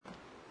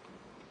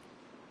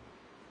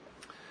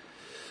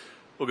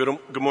Well,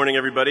 good morning,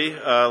 everybody.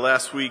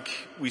 Last week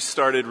we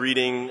started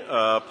reading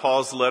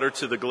Paul's letter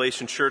to the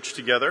Galatian church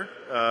together,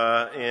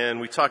 and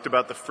we talked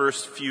about the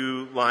first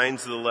few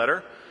lines of the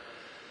letter.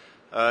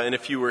 And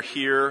if you were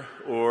here,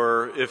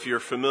 or if you're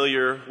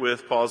familiar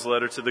with Paul's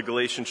letter to the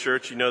Galatian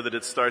church, you know that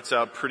it starts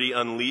out pretty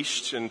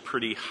unleashed and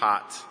pretty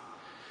hot.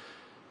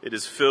 It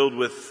is filled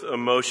with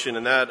emotion,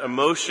 and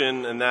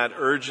that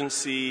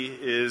urgency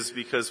is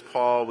because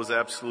Paul was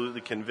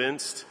absolutely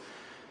convinced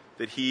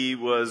that he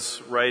was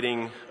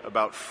writing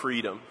about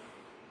freedom.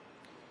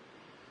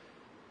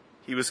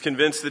 He was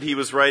convinced that he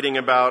was writing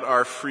about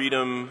our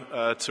freedom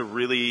to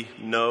really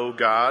know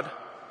God,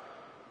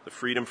 the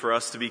freedom for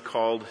us to be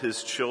called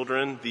his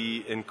children,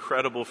 the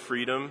incredible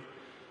freedom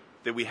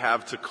that we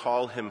have to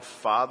call him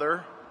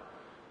Father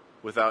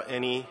without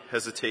any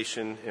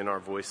hesitation in our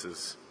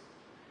voices.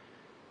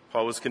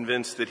 Paul was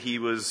convinced that he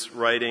was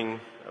writing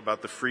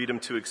about the freedom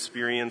to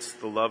experience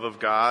the love of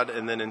God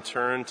and then in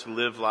turn to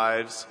live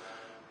lives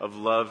of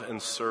love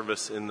and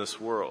service in this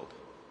world.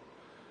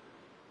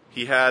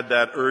 He had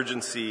that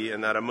urgency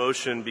and that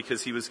emotion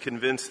because he was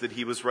convinced that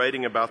he was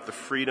writing about the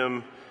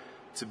freedom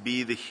to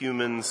be the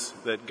humans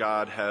that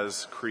God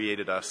has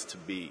created us to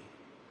be.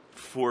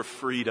 For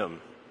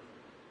freedom,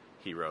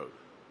 he wrote.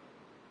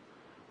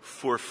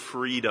 For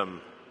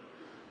freedom,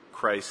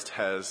 Christ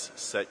has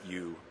set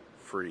you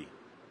free.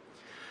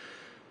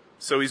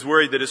 So he's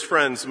worried that his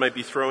friends might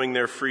be throwing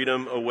their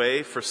freedom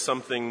away for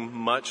something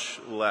much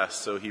less.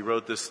 So he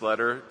wrote this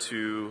letter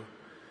to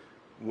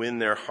win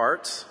their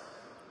hearts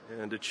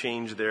and to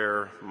change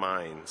their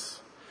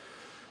minds.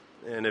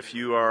 And if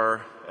you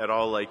are at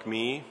all like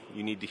me,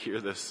 you need to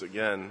hear this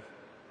again.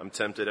 I'm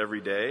tempted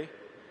every day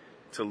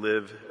to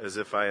live as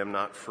if I am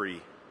not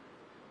free,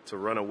 to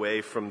run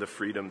away from the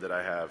freedom that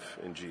I have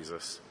in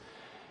Jesus.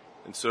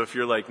 And so if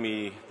you're like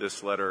me,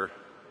 this letter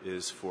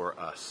is for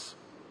us.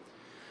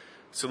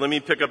 So let me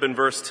pick up in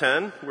verse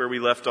 10, where we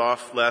left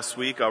off last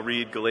week. I'll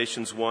read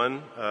Galatians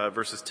 1,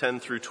 verses 10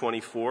 through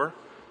 24.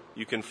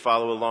 You can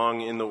follow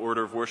along in the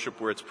order of worship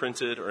where it's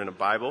printed or in a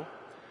Bible,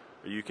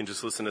 or you can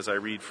just listen as I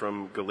read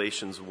from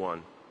Galatians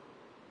 1.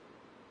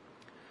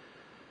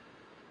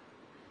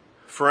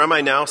 For am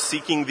I now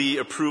seeking the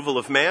approval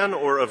of man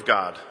or of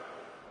God?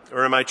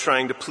 Or am I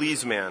trying to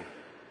please man?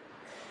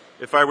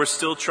 If I were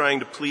still trying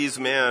to please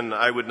man,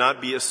 I would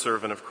not be a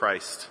servant of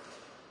Christ.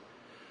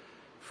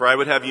 For I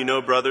would have you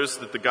know, brothers,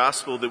 that the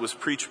gospel that was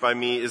preached by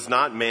me is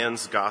not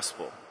man's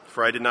gospel.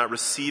 For I did not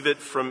receive it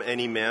from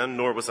any man,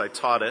 nor was I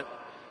taught it,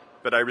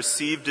 but I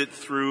received it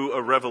through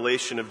a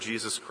revelation of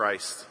Jesus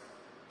Christ.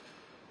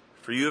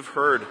 For you have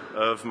heard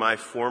of my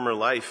former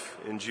life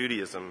in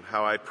Judaism,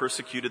 how I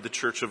persecuted the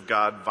church of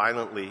God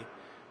violently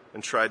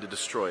and tried to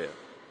destroy it.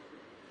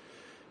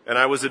 And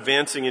I was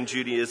advancing in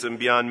Judaism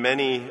beyond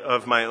many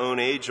of my own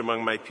age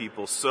among my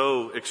people.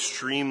 So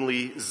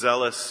extremely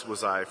zealous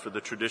was I for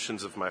the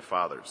traditions of my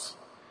fathers.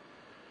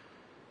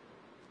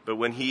 But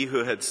when he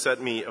who had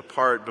set me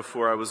apart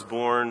before I was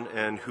born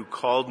and who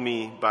called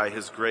me by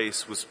his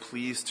grace was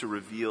pleased to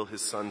reveal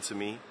his Son to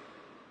me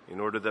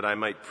in order that I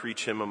might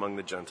preach him among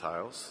the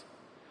Gentiles,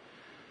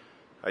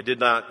 I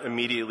did not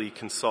immediately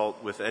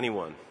consult with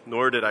anyone,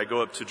 nor did I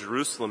go up to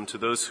Jerusalem to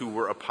those who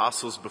were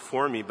apostles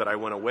before me, but I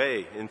went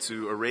away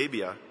into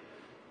Arabia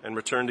and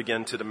returned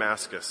again to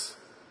Damascus.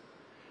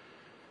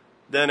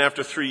 Then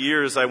after 3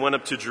 years, I went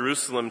up to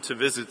Jerusalem to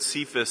visit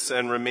Cephas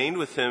and remained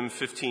with him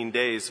 15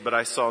 days, but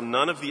I saw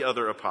none of the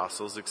other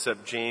apostles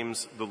except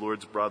James, the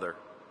Lord's brother.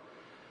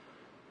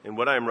 In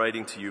what I am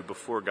writing to you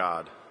before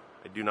God,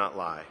 I do not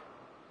lie.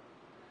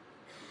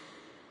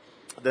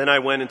 Then I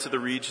went into the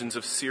regions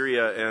of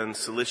Syria and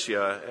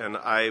Cilicia, and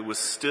I was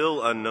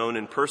still unknown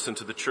in person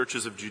to the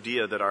churches of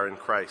Judea that are in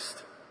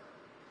Christ.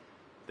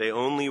 They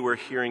only were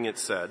hearing it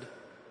said,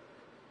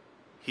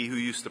 "He who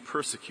used to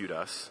persecute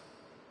us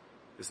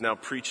is now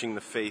preaching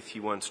the faith he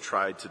once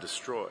tried to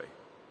destroy."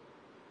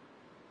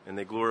 And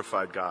they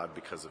glorified God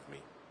because of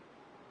me.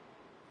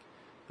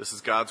 This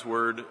is God's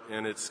word,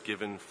 and it's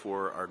given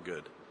for our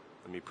good.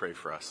 Let me pray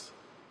for us.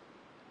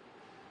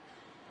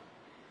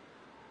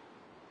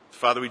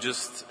 Father, we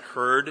just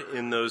heard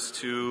in those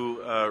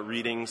two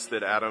readings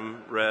that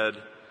Adam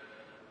read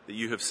that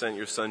you have sent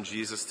your Son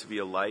Jesus to be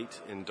a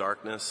light in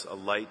darkness, a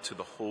light to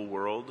the whole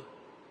world,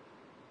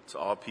 to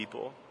all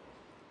people.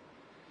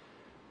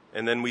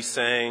 And then we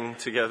sang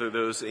together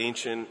those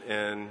ancient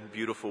and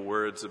beautiful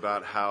words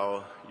about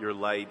how your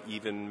light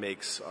even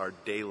makes our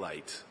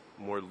daylight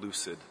more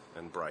lucid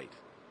and bright.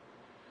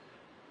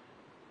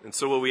 And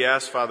so what we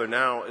ask, Father,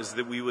 now is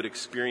that we would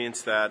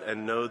experience that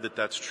and know that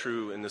that's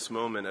true in this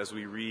moment as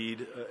we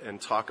read and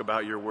talk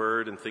about your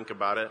word and think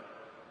about it,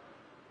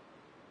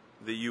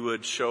 that you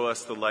would show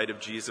us the light of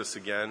Jesus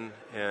again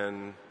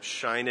and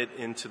shine it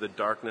into the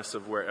darkness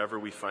of wherever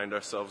we find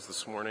ourselves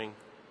this morning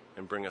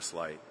and bring us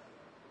light.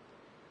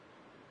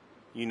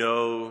 You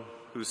know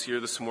who's here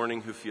this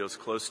morning who feels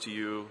close to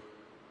you,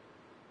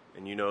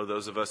 and you know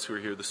those of us who are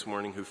here this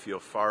morning who feel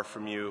far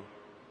from you.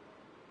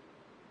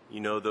 You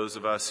know those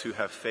of us who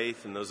have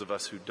faith and those of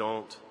us who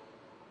don't.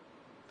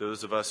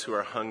 those of us who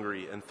are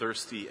hungry and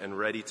thirsty and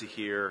ready to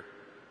hear,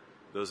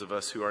 those of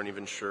us who aren't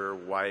even sure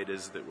why it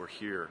is that we're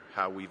here,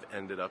 how we've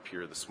ended up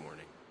here this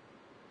morning.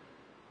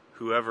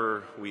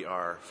 Whoever we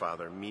are,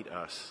 Father, meet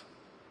us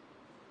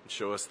and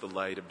show us the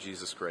light of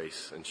Jesus'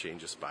 grace and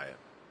change us by it.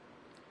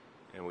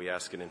 And we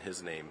ask it in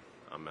his name.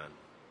 Amen.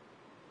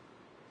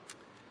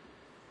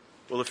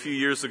 Well, a few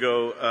years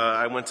ago,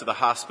 I went to the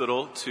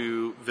hospital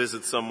to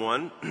visit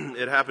someone.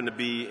 It happened to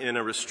be in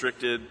a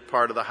restricted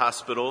part of the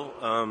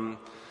hospital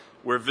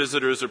where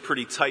visitors are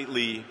pretty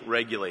tightly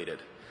regulated.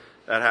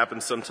 That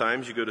happens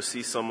sometimes. You go to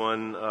see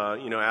someone,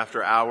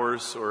 after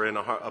hours or in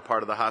a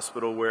part of the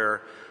hospital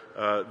where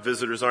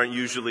visitors aren't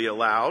usually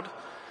allowed.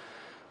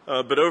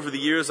 But over the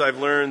years, I've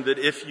learned that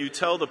if you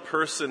tell the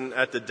person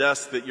at the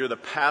desk that you're the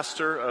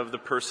pastor of the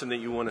person that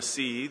you want to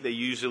see, they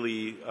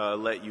usually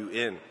let you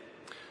in.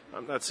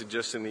 I'm not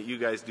suggesting that you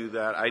guys do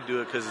that. I do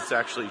it because it's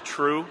actually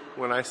true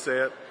when I say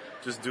it.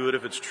 Just do it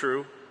if it's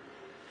true.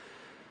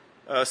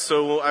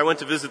 So I went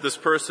to visit this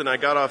person. I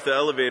got off the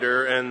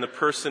elevator, and the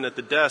person at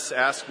the desk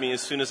asked me as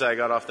soon as I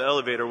got off the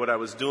elevator what I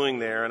was doing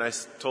there, and I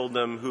told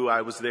them who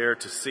I was there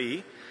to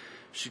see.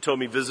 She told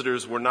me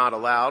visitors were not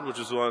allowed, which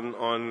was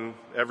on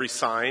every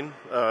sign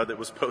that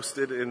was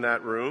posted in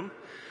that room.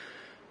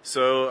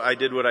 So I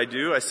did what I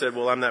do. I said,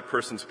 well, I'm that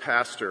person's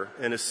pastor.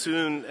 And as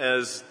soon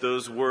as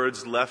those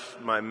words left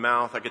my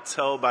mouth, I could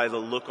tell by the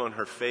look on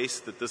her face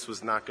that this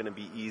was not going to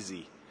be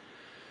easy.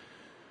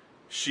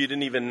 She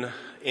didn't even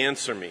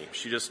answer me.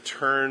 She just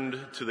turned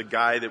to the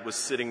guy that was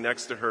sitting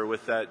next to her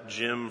with that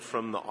Jim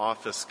from The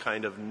Office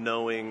kind of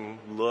knowing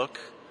look.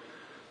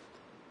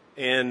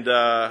 And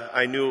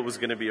I knew it was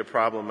going to be a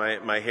problem.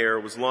 My hair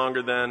was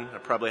longer then. I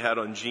probably had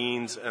on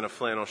jeans and a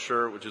flannel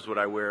shirt, which is what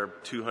I wear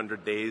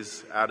 200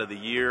 days out of the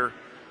year.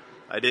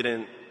 I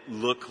didn't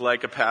look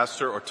like a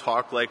pastor or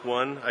talk like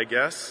one, I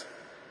guess.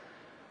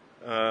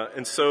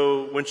 And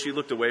so when she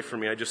looked away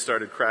from me, I just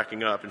started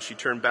cracking up. And she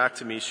turned back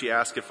to me. She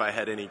asked if I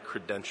had any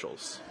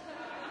credentials.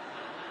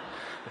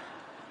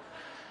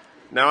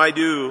 Now, I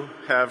do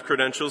have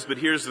credentials, but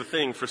here's the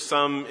thing. For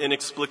some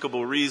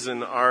inexplicable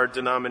reason, our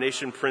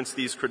denomination prints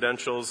these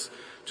credentials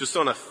just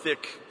on a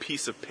thick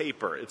piece of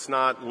paper. It's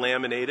not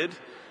laminated.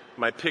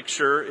 My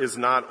picture is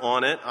not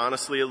on it.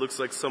 Honestly, it looks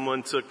like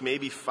someone took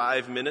maybe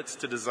 5 minutes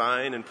to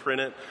design and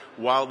print it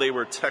while they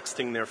were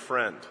texting their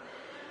friend.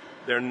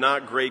 They're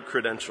not great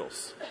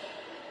credentials.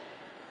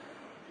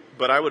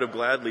 But I would have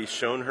gladly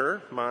shown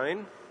her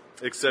mine.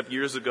 Except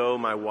years ago,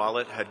 my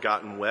wallet had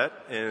gotten wet,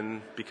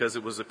 and because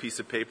it was a piece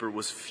of paper, it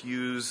was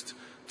fused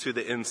to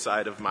the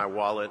inside of my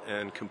wallet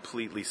and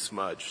completely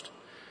smudged.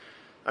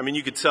 I mean,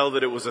 you could tell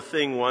that it was a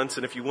thing once,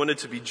 and if you wanted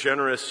to be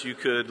generous, you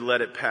could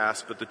let it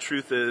pass. But the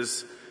truth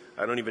is,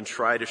 I don't even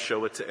try to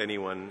show it to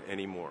anyone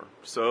anymore.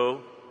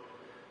 So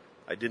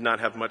I did not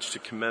have much to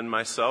commend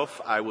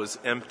myself. I was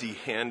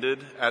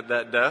empty-handed at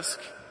that desk,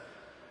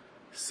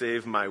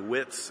 save my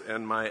wits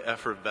and my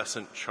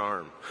effervescent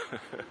charm.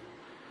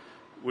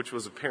 Which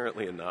was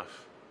apparently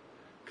enough,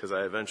 because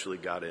I eventually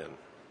got in.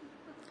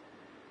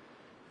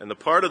 And the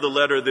part of the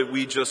letter that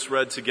we just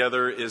read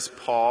together is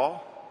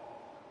Paul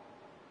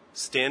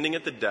standing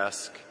at the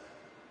desk,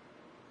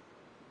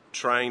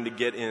 trying to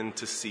get in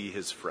to see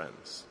his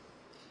friends.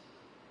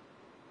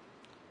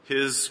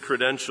 His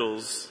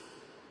credentials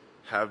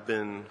have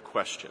been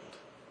questioned.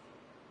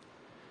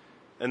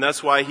 And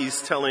that's why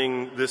he's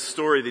telling this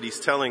story that he's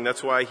telling.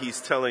 That's why he's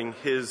telling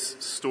his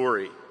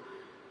story.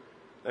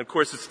 And of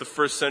course, it's the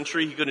first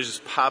century. He couldn't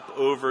just pop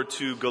over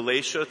to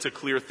Galatia to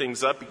clear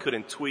things up. He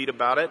couldn't tweet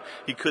about it.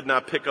 He could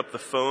not pick up the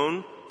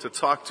phone to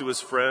talk to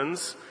his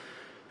friends.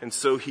 And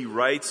so he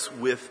writes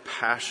with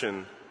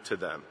passion to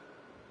them.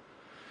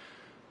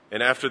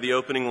 And after the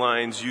opening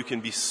lines, you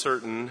can be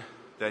certain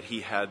that he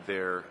had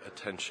their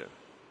attention.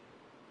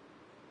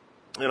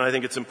 And I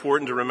think it's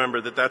important to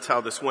remember that that's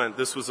how this went.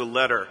 This was a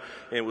letter,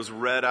 and it was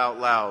read out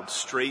loud,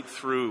 straight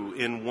through,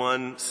 in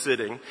one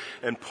sitting.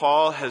 And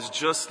Paul has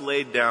just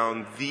laid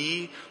down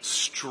the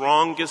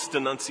strongest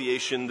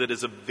denunciation that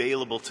is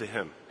available to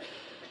him.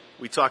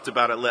 We talked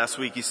about it last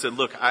week. He said,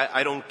 look,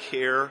 I don't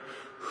care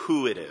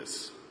who it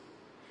is.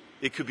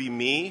 It could be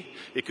me.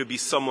 It could be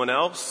someone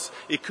else.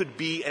 It could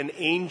be an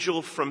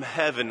angel from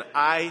heaven.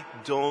 I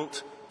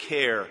don't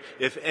care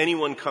if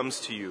anyone comes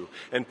to you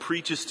and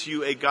preaches to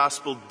you a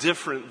gospel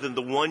different than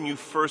the one you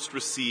first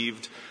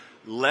received.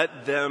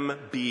 Let them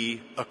be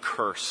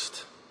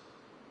accursed.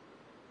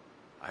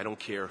 I don't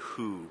care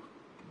who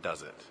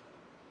does it.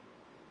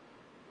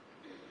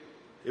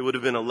 It would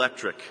have been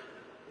electric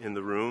in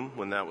the room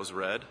when that was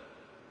read.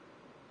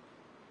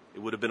 It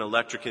would have been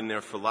electric in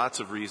there for lots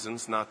of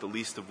reasons, not the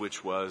least of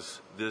which was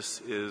this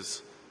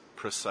is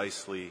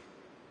precisely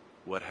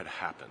what had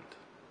happened.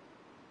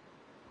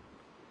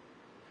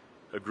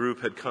 A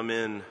group had come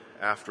in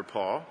after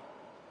Paul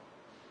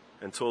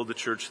and told the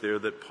church there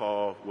that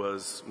Paul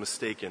was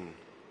mistaken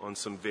on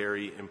some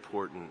very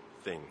important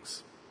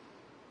things.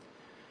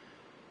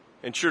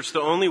 And church, the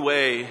only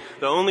way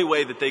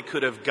that they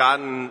could have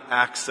gotten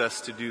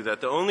access to do that,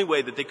 the only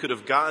way that they could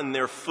have gotten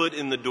their foot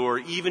in the door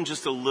even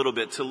just a little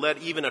bit, to let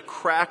even a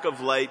crack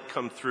of light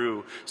come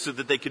through so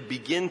that they could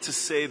begin to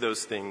say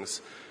those things,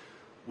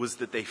 was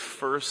that they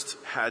first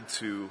had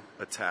to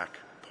attack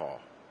Paul.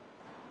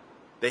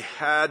 They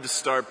had to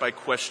start by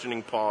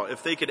questioning Paul.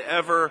 If they could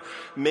ever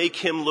make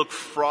him look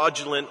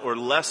fraudulent or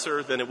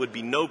lesser, then it would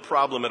be no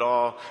problem at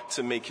all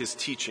to make his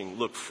teaching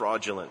look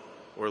fraudulent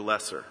or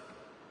lesser.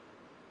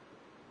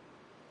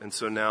 And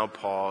so now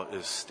Paul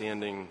is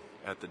standing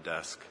at the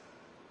desk,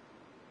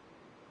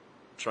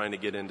 trying to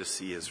get in to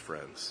see his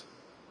friends.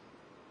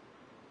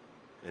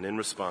 And in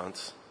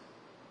response,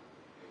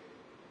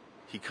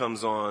 he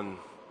comes on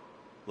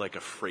like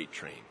a freight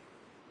train,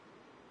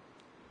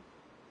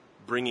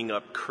 bringing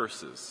up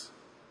curses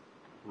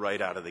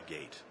right out of the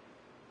gate.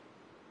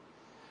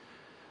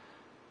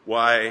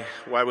 Why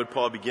would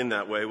Paul begin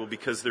that way? Well,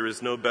 because there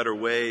is no better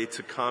way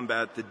to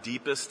combat the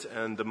deepest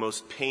and the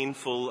most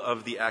painful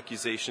of the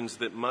accusations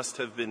that must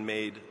have been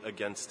made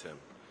against him.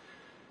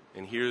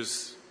 And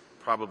here's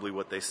probably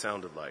what they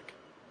sounded like.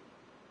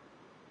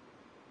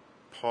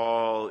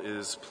 Paul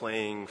is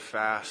playing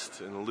fast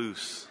and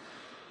loose.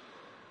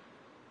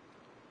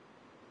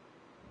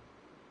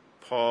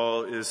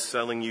 Paul is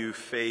selling you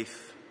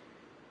faith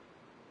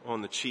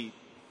on the cheap.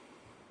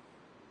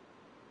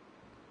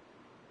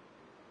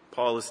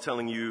 Paul is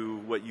telling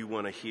you what you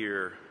want to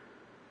hear,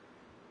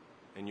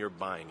 and you're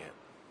buying it.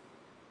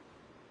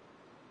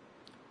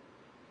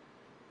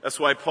 That's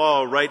why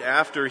Paul, right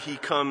after he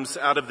comes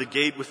out of the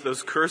gate with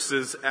those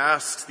curses,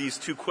 asks these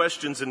two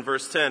questions in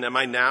verse 10. Am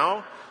I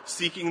now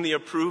seeking the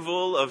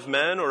approval of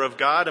men or of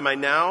God? Am I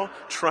now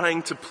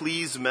trying to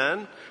please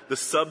men? The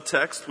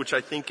subtext, which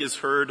I think is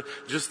heard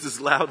just as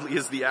loudly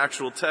as the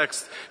actual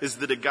text, is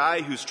that a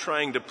guy who's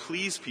trying to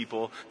please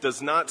people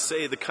does not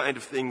say the kind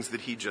of things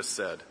that he just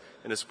said.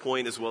 And his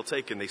point is well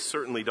taken. They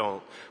certainly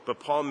don't. But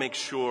Paul makes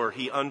sure,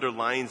 he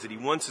underlines it. He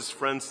wants his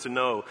friends to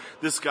know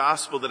this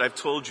gospel that I've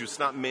told you, it's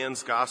not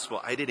man's gospel.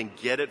 I didn't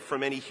get it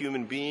from any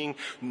human being.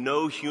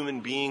 No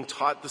human being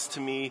taught this to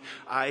me.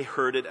 I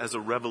heard it as a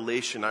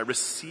revelation. I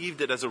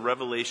received it as a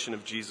revelation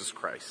of Jesus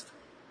Christ.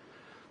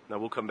 Now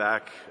we'll come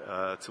back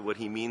to what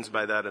he means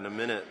by that in a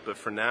minute. But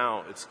for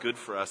now, it's good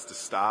for us to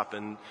stop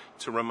and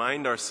to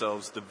remind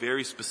ourselves the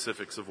very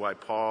specifics of why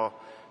Paul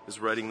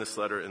is writing this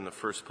letter in the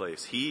first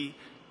place. He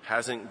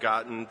hasn't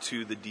gotten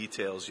to the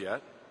details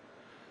yet,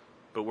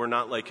 but we're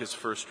not like his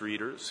first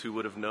readers who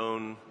would have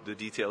known the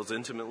details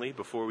intimately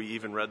before we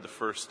even read the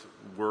first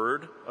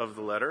word of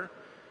the letter.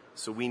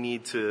 So we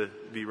need to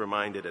be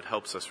reminded. It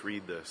helps us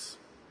read this.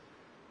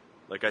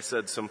 Like I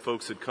said, some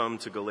folks had come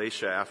to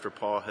Galatia after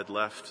Paul had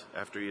left,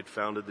 after he had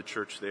founded the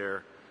church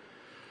there.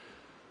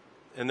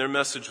 And their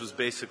message was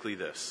basically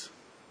this.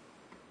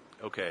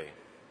 Okay,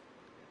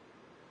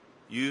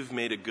 you've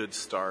made a good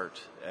start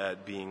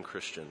at being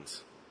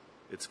Christians.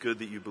 It's good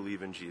that you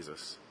believe in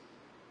Jesus.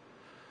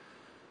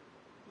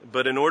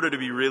 But in order to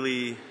be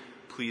really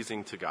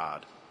pleasing to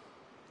God,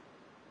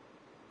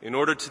 in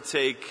order to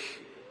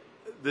take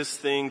this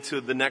thing to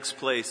the next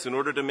place, in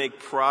order to make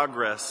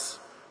progress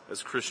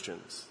as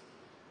Christians,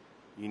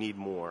 you need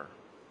more.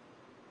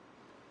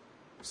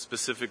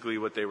 Specifically,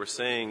 what they were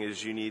saying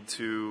is you need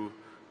to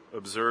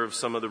observe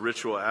some of the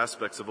ritual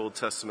aspects of Old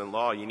Testament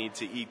law. You need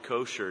to eat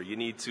kosher. You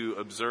need to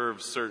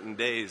observe certain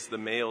days. The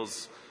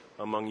males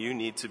among you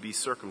need to be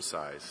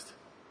circumcised.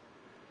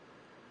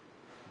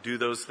 Do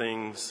those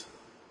things,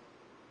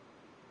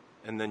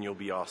 and then you'll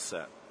be all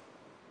set.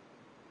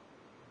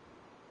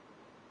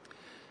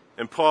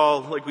 And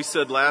Paul, like we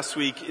said last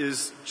week,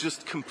 is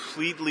just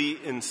completely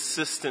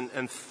insistent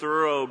and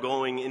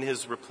thoroughgoing in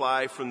his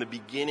reply from the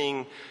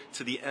beginning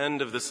to the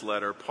end of this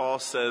letter. Paul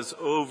says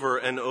over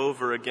and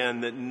over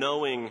again that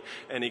knowing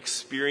and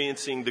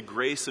experiencing the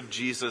grace of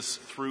Jesus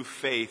through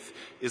faith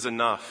is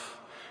enough.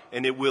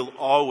 And it will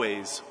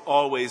always,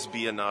 always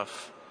be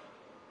enough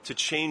to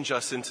change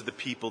us into the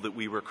people that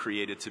we were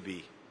created to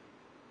be.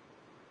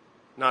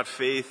 Not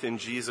faith in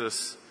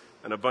Jesus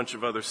and a bunch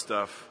of other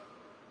stuff,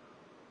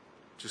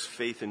 just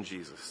faith in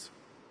Jesus.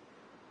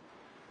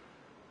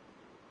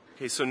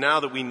 Okay, so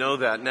now that we know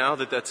that, now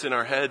that that's in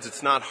our heads,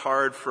 it's not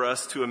hard for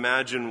us to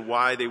imagine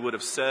why they would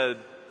have said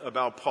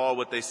about Paul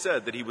what they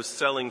said, that he was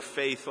selling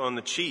faith on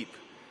the cheap.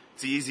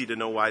 It's easy to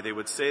know why they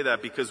would say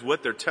that, because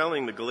what they're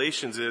telling the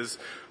Galatians is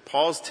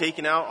Paul's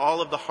taken out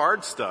all of the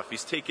hard stuff.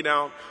 He's taken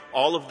out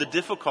all of the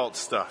difficult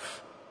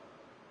stuff.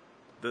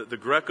 The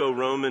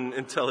Greco-Roman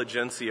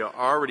intelligentsia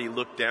already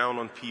looked down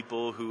on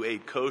people who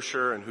ate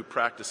kosher and who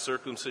practiced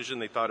circumcision.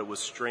 They thought it was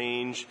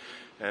strange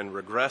and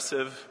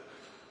regressive.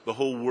 The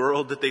whole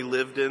world that they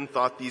lived in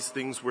thought these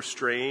things were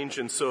strange.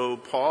 And so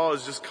Paul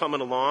is just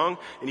coming along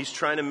and he's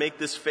trying to make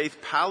this faith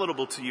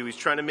palatable to you. He's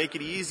trying to make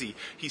it easy.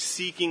 He's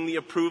seeking the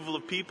approval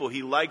of people.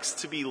 He likes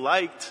to be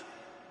liked.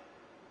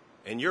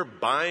 And you're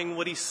buying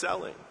what he's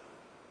selling.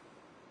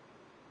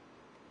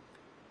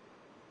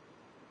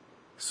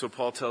 So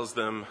Paul tells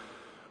them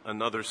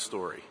another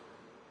story.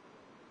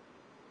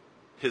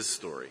 His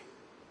story.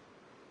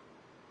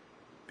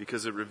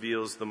 because it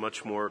reveals the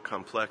much more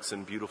complex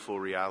and beautiful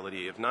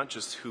reality of not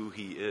just who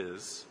he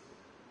is,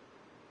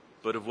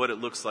 but of what it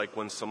looks like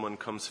when someone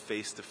comes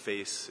face to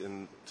face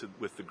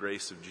with the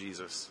grace of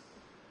Jesus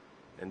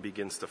and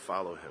begins to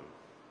follow him.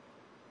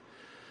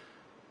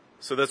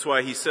 So that's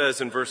why he says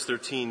in verse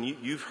 13,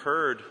 you've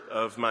heard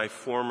of my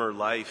former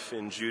life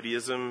in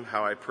Judaism,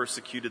 how I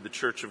persecuted the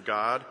church of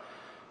God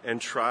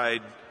and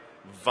tried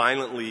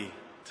violently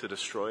to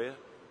destroy it.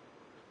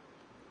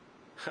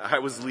 I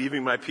was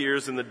leaving my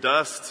peers in the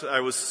dust.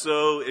 I was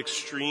so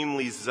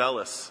extremely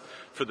zealous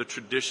for the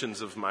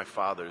traditions of my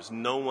fathers.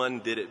 No one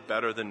did it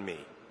better than me.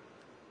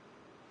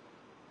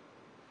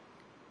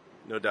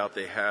 No doubt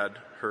they had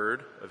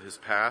heard of his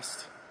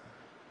past.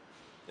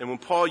 And when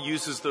Paul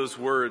uses those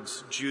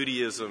words,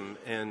 Judaism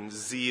and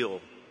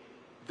zeal,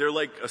 they're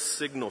like a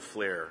signal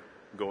flare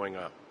going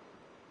up.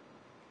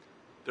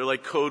 They're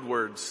like code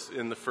words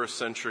in the first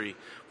century.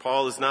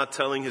 Paul is not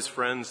telling his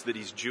friends that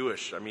he's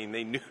Jewish. I mean,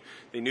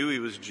 they knew he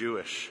was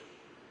Jewish.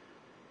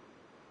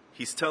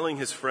 He's telling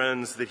his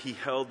friends that he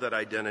held that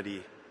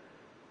identity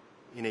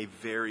in a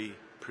very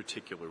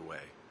particular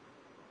way.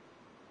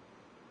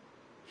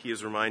 He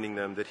is reminding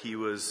them that he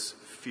was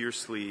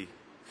fiercely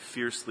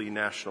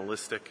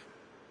nationalistic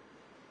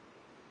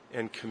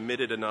and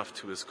committed enough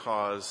to his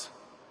cause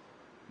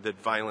that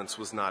violence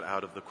was not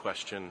out of the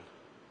question.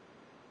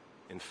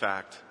 In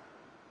fact,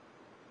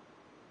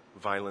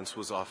 violence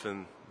was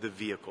often the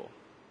vehicle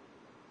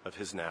of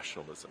his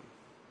nationalism.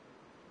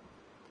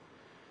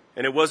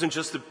 And it wasn't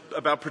just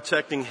about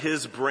protecting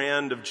his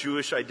brand of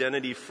Jewish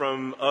identity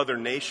from other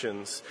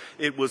nations.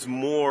 It was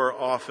more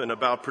often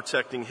about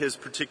protecting his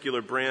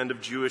particular brand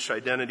of Jewish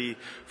identity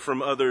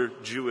from other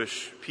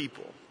Jewish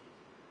people.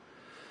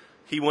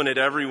 He wanted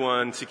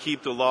everyone to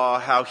keep the law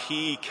how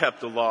he kept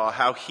the law,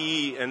 how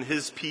he and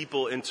his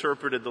people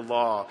interpreted the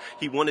law.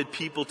 He wanted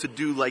people to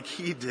do like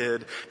he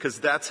did, because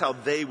that's how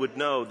they would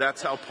know.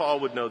 That's how Paul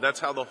would know. That's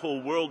how the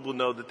whole world will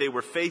know that they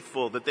were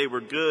faithful, that they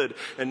were good,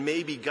 and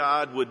maybe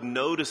God would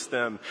notice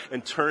them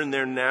and turn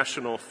their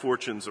national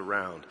fortunes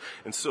around.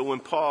 And so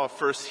when Paul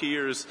first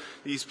hears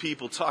these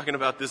people talking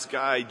about this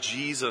guy,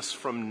 Jesus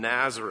from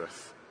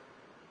Nazareth,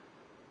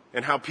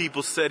 and how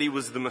people said he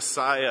was the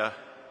Messiah,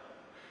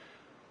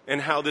 and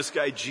how this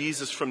guy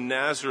Jesus from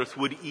Nazareth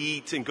would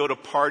eat and go to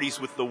parties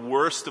with the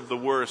worst of the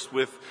worst,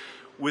 with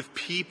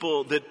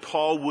people that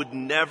Paul would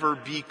never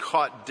be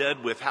caught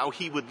dead with, how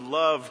he would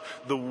love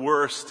the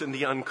worst and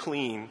the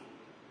unclean.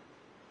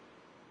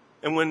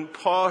 And when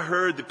Paul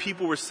heard that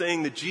people were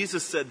saying that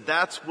Jesus said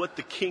that's what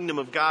the kingdom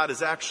of God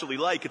is actually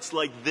like, it's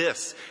like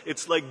this,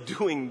 it's like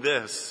doing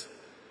this.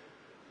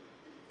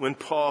 When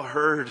Paul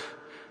heard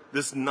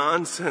this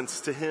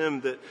nonsense to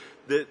him that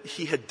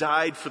he had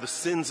died for the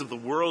sins of the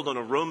world on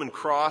a Roman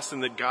cross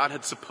and that God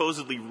had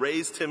supposedly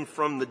raised him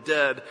from the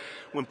dead,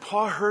 when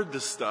Paul heard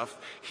this stuff,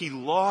 he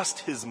lost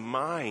his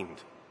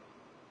mind.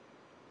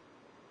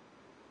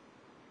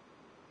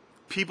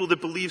 People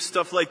that believed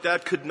stuff like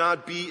that could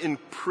not be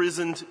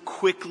imprisoned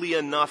quickly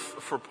enough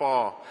for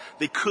Paul.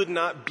 They could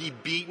not be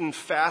beaten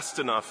fast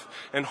enough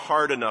and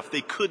hard enough. They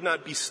could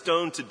not be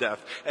stoned to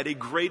death at a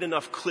great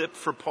enough clip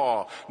for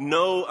Paul.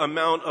 No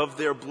amount of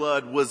their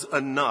blood was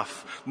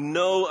enough.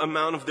 No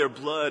amount of their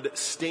blood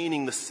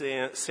staining the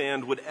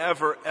sand would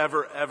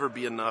ever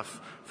be enough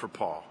for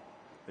Paul.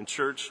 And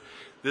church,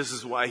 this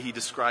is why he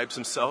describes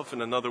himself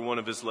in another one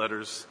of his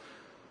letters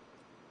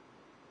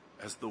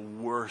as the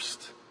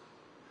worst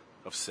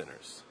of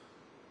sinners.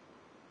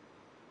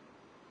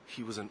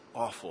 He was an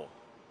awful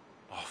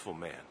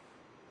man.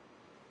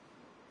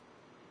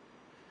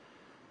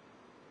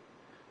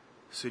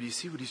 So do you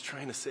see what he's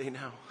trying to say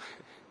now?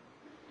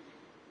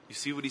 You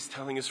see what he's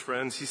telling his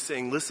friends? He's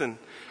saying, listen,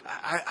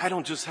 I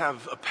don't just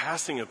have a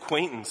passing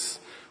acquaintance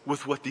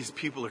with what these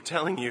people are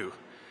telling you.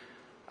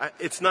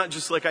 It's not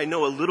just like I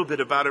know a little bit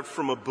about it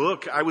from a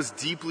book. I was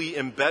deeply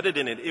embedded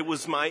in it. It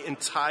was my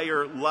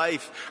entire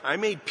life. I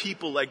made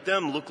people like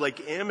them look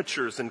like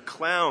amateurs and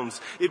clowns.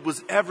 It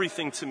was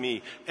everything to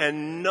me,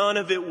 and none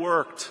of it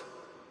worked.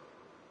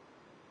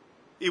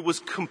 It was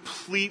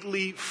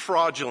completely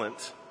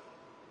fraudulent.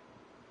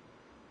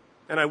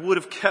 And I would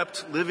have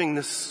kept living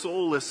this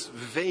soulless,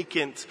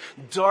 vacant,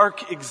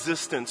 dark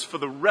existence for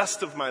the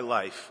rest of my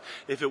life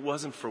if it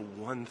wasn't for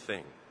one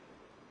thing.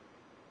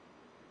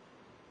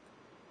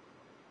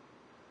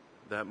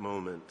 That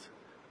moment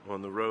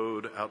on the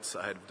road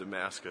outside of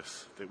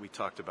Damascus that we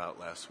talked about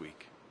last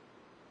week.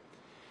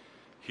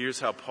 Here's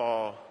how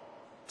Paul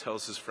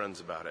tells his friends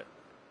about it.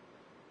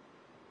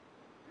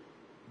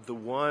 The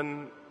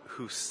one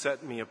who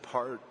set me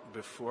apart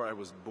before I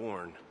was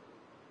born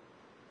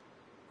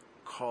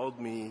called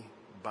me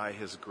by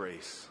his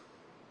grace,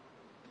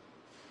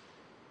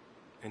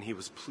 and he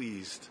was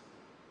pleased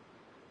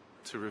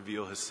to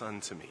reveal his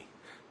Son to me.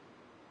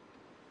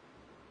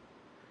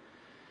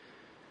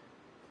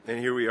 And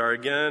here we are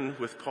again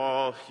with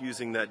Paul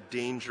using that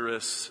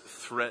dangerous,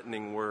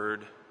 threatening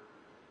word,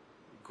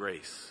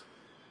 grace.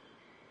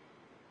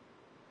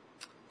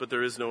 But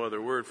there is no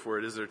other word for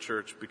it, is there,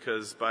 church?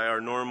 Because by our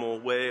normal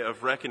way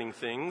of reckoning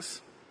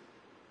things,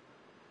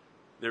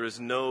 there is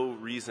no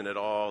reason at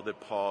all that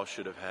Paul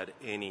should have had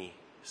any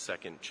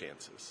second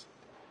chances.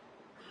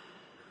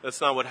 That's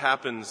not what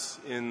happens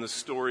in the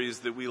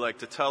stories that we like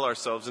to tell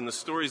ourselves. In the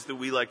stories that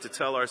we like to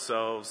tell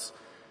ourselves,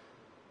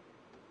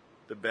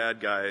 the bad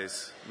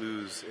guys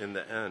lose in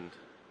the end.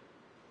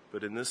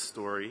 But in this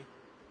story,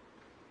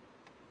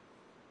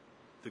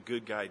 the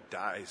good guy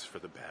dies for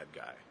the bad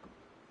guy.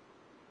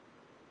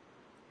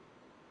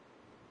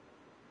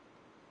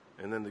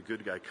 And then the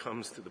good guy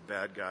comes to the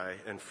bad guy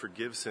and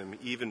forgives him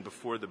even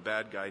before the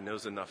bad guy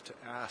knows enough to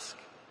ask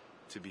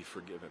to be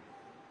forgiven.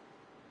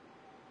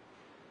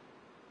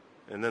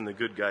 And then the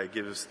good guy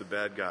gives the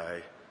bad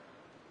guy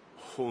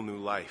a whole new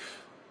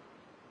life.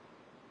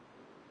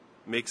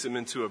 Makes him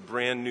into a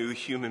brand new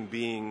human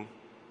being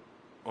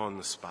on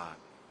the spot.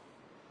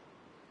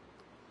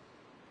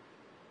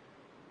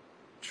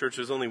 Church,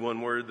 there's only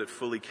one word that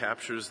fully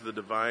captures the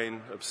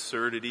divine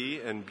absurdity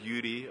and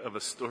beauty of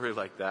a story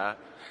like that.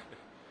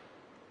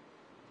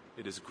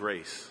 It is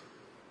grace.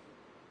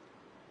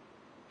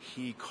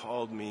 He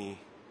called me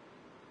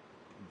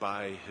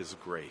by his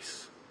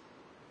grace.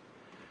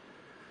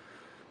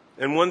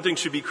 And one thing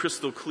should be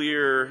crystal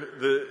clear.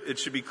 It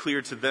should be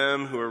clear to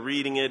them who are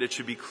reading it. It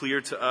should be clear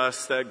to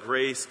us that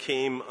grace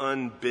came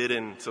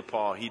unbidden to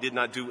Paul. He did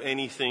not do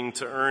anything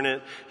to earn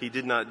it. He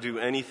did not do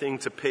anything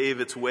to pave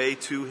its way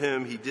to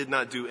him. He did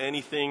not do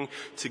anything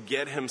to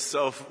get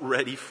himself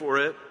ready for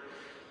it.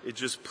 It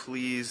just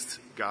pleased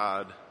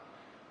God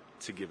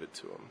to give it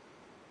to him.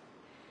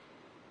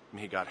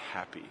 He got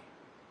happy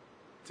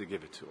to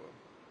give it to him.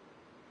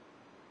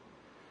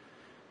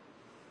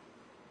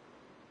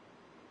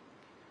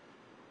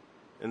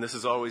 And this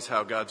is always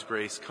how God's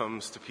grace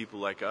comes to people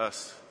like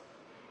us.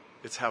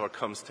 It's how it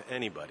comes to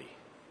anybody.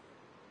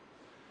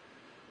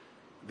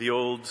 The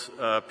old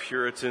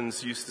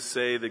Puritans used to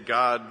say that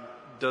God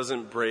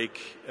doesn't break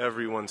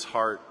everyone's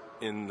heart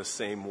in the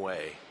same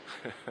way.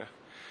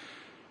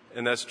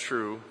 And that's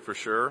true for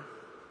sure.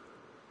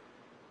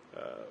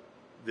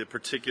 The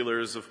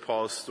particulars of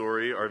Paul's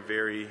story are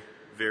very,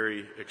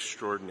 very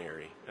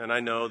extraordinary. And I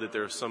know that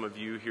there are some of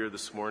you here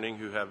this morning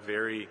who have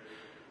very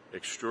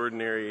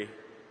extraordinary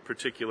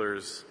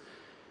particulars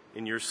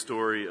in your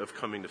story of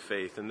coming to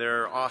faith. And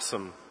they're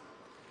awesome.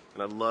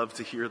 And I love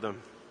to hear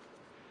them.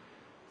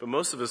 But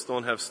most of us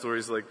don't have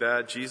stories like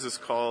that. Jesus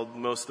called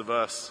most of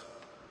us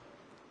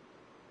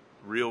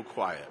real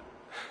quiet.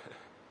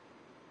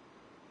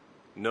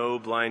 No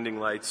blinding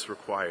lights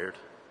required.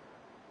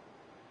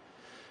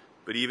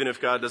 But even if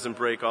God doesn't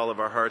break all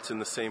of our hearts in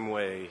the same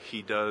way,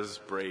 he does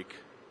break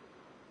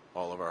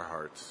all of our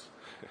hearts.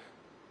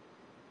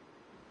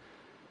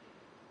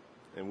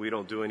 And we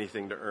don't do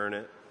anything to earn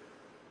it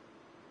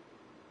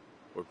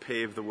or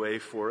pave the way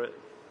for it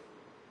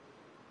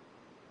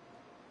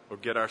or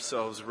get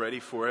ourselves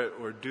ready for it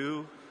or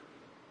do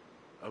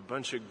a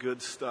bunch of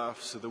good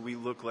stuff so that we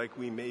look like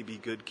we may be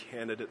good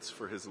candidates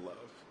for his love.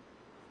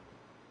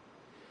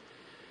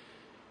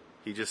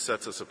 He just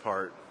sets us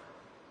apart.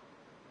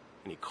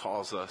 And he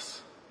calls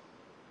us,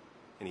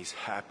 and he's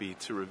happy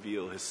to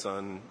reveal his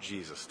son,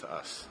 Jesus, to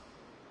us.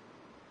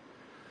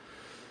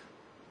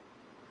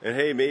 And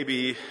hey,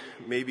 maybe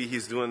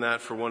he's doing that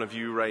for one of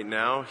you right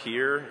now,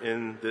 here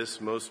in this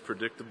most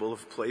predictable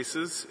of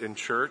places, in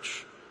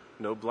church,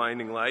 no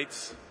blinding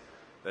lights.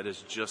 That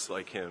is just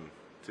like him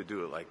to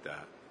do it like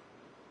that.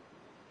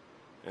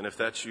 And if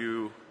that's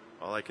you,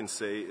 all I can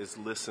say is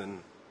listen.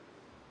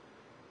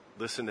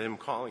 Listen to him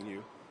calling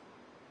you.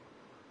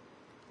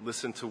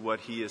 Listen to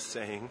what he is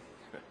saying.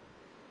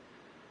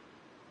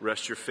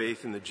 Rest your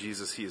faith in the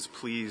Jesus he is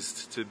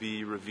pleased to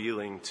be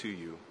revealing to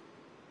you.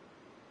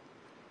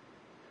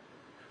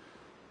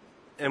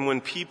 And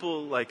when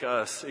people like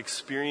us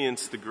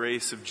experience the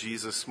grace of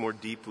Jesus more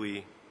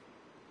deeply,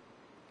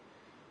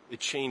 it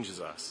changes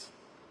us.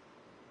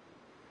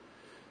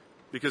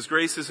 Because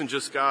grace isn't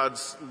just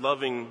God's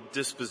loving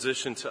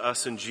disposition to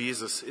us in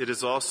Jesus. It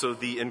is also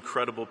the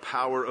incredible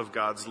power of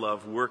God's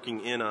love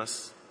working in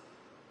us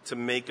to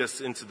make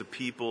us into the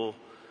people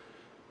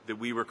that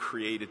we were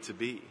created to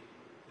be.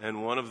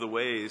 And one of the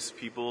ways,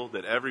 people,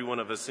 that every one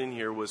of us in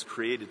here was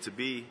created to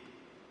be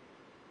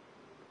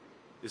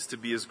is to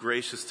be as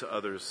gracious to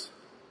others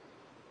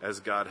as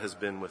God has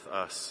been with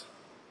us.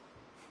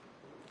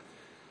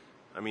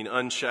 I mean,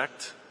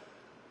 unchecked,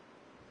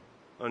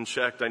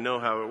 I know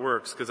how it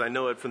works because I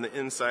know it from the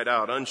inside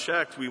out.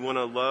 Unchecked, we want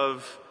to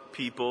love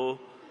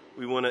people.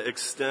 We want to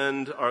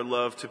extend our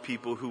love to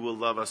people who will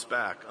love us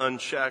back.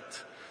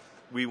 Unchecked,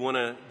 we want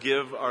to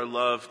give our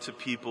love to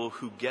people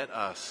who get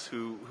us,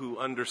 who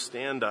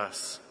understand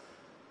us.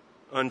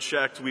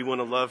 Unchecked, we want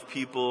to love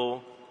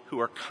people who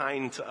are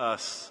kind to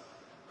us,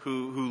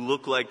 who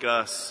look like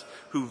us,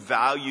 who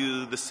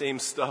value the same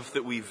stuff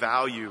that we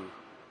value.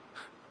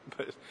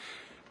 But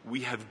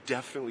we have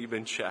definitely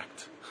been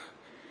checked.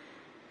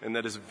 And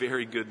that is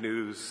very good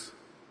news.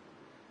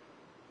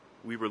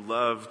 We were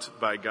loved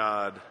by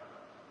God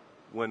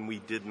when we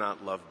did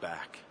not love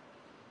back.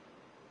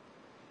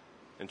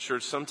 And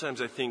church,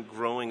 sometimes I think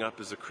growing up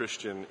as a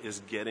Christian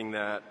is getting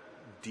that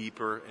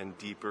deeper and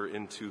deeper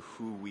into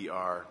who we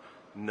are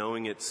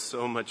knowing it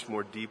so much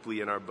more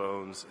deeply in our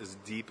bones, as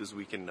deep as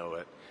we can know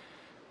it,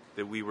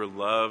 that we were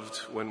loved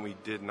when we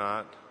did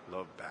not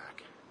love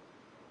back.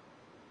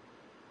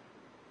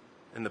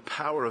 And the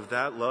power of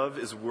that love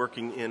is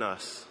working in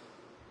us.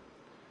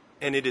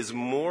 And it is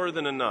more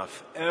than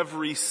enough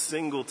every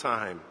single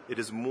time. It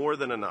is more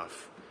than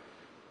enough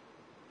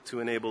to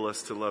enable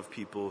us to love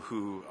people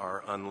who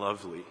are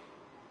unlovely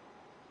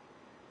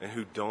and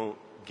who don't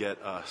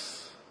get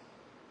us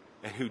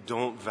and who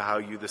don't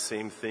value the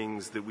same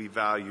things that we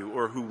value,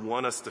 or who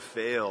want us to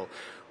fail,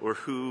 or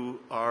who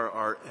are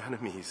our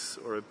enemies,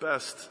 or at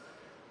best,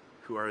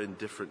 who are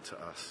indifferent to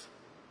us.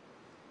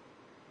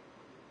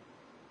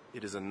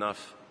 It is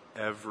enough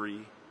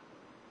every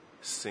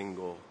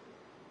single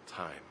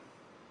time.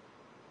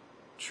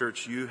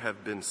 Church, you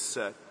have been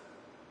set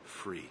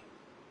free.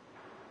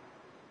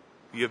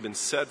 You have been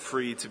set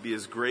free to be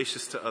as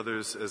gracious to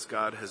others as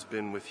God has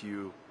been with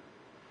you.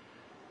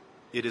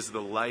 It is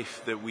the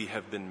life that we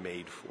have been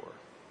made for.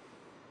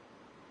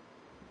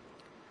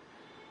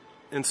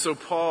 And so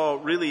Paul,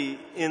 really,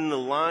 in the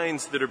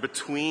lines that are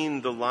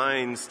between the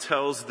lines,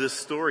 tells this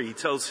story. He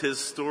tells his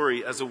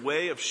story as a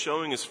way of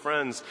showing his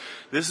friends,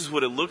 this is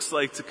what it looks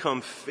like to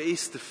come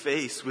face to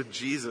face with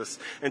Jesus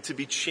and to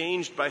be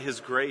changed by his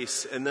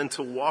grace, and then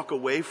to walk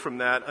away from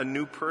that a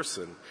new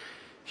person.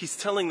 He's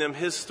telling them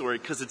his story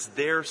because it's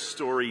their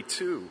story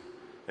too.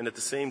 And at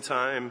the same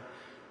time,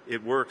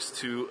 it works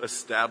to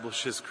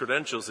establish his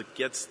credentials. It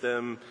gets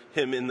him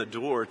in the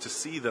door to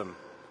see them.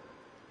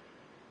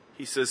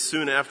 He says,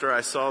 soon after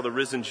I saw the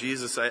risen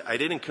Jesus, I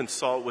didn't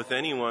consult with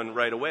anyone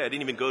right away. I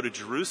didn't even go to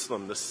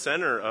Jerusalem, the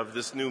center of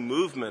this new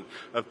movement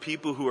of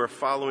people who are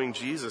following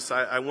Jesus.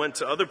 I went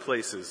to other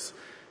places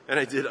and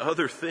I did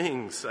other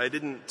things. I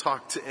didn't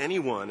talk to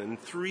anyone. And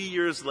 3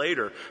 years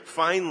later,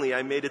 finally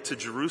I made it to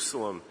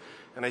Jerusalem.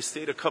 And I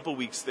stayed a couple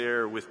weeks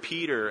there with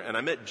Peter, and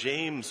I met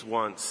James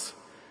once.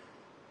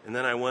 And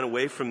then I went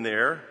away from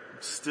there,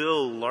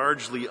 still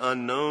largely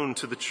unknown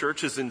to the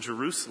churches in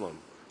Jerusalem.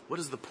 What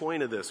is the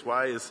point of this?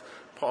 Why is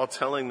Paul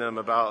telling them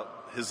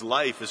about his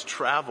life, his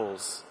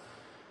travels?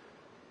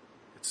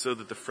 It's so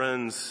that the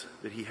friends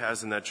that he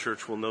has in that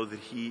church will know that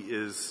he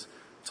is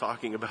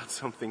talking about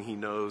something he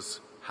knows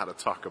how to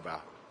talk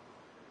about.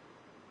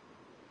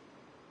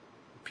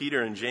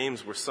 Peter and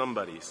James were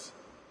somebodies.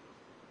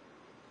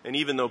 And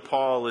even though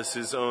Paul is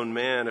his own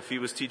man, if he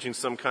was teaching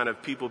some kind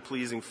of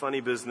people-pleasing funny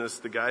business,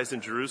 the guys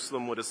in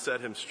Jerusalem would have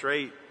set him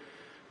straight.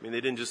 I mean, they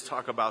didn't just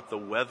talk about the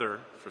weather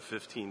for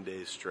 15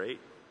 days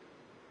straight,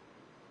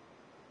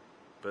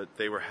 but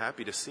they were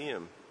happy to see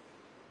him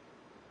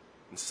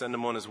and send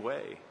him on his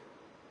way.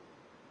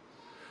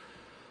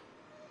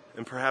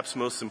 And perhaps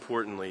most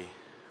importantly,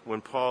 when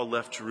Paul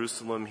left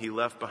Jerusalem, he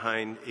left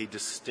behind a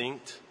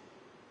distinct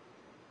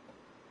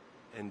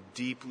and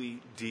deeply,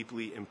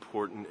 deeply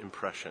important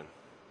impression.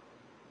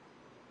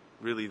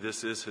 Really,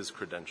 this is his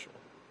credential.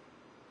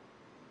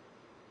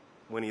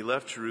 When he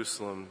left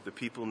Jerusalem, the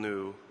people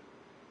knew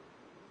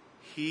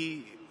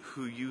he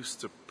who used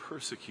to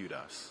persecute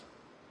us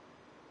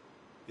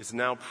is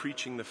now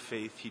preaching the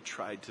faith he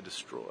tried to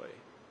destroy.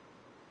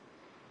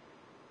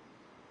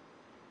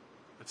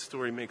 That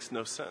story makes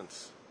no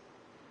sense.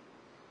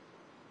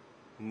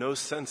 No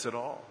sense at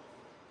all,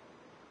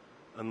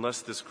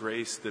 unless this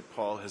grace that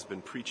Paul has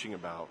been preaching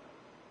about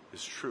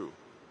is true.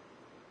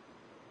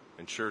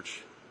 And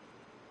church,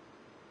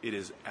 it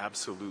is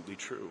absolutely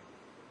true.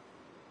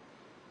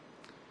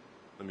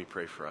 Let me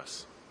pray for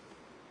us.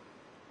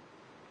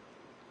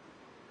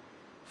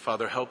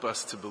 Father, help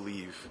us to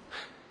believe.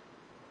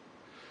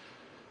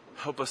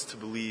 Help us to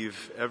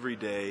believe every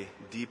day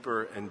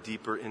deeper and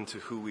deeper into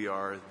who we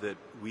are, that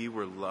we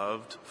were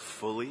loved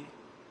fully,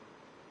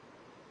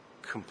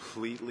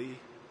 completely,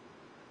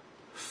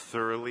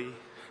 thoroughly,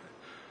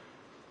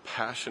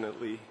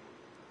 passionately,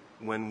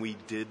 when we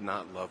did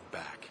not love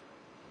back.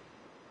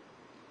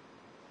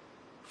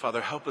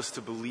 Father, help us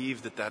to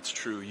believe that that's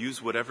true.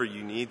 Use whatever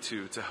you need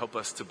to help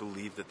us to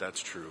believe that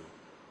that's true.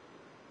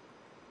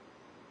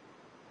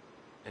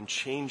 And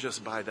change us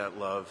by that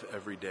love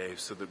every day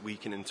so that we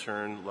can in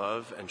turn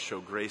love and show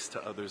grace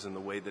to others in the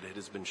way that it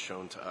has been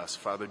shown to us.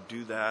 Father,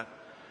 do that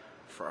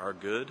for our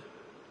good.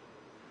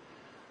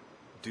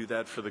 Do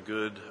that for the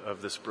good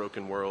of this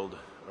broken world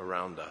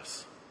around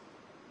us.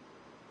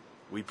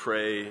 We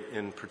pray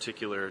in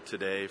particular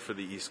today for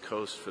the East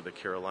Coast, for the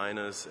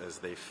Carolinas, as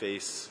they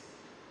face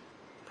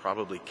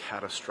probably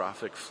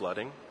catastrophic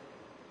flooding.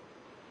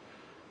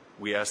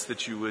 We ask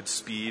that you would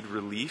speed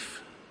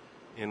relief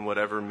in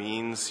whatever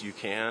means you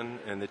can,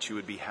 and that you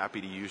would be happy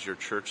to use your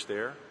church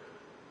there.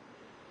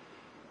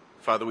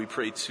 Father, we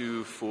pray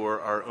too for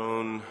our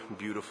own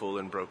beautiful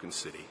and broken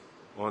city,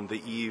 on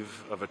the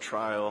eve of a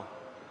trial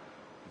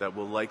that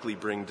will likely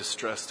bring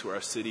distress to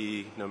our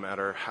city no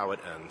matter how it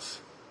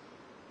ends.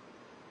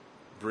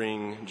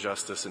 Bring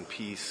justice and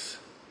peace,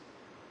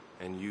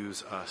 and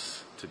use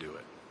us to do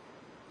it.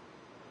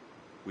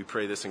 We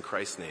pray this in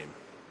Christ's name.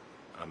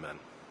 Amen.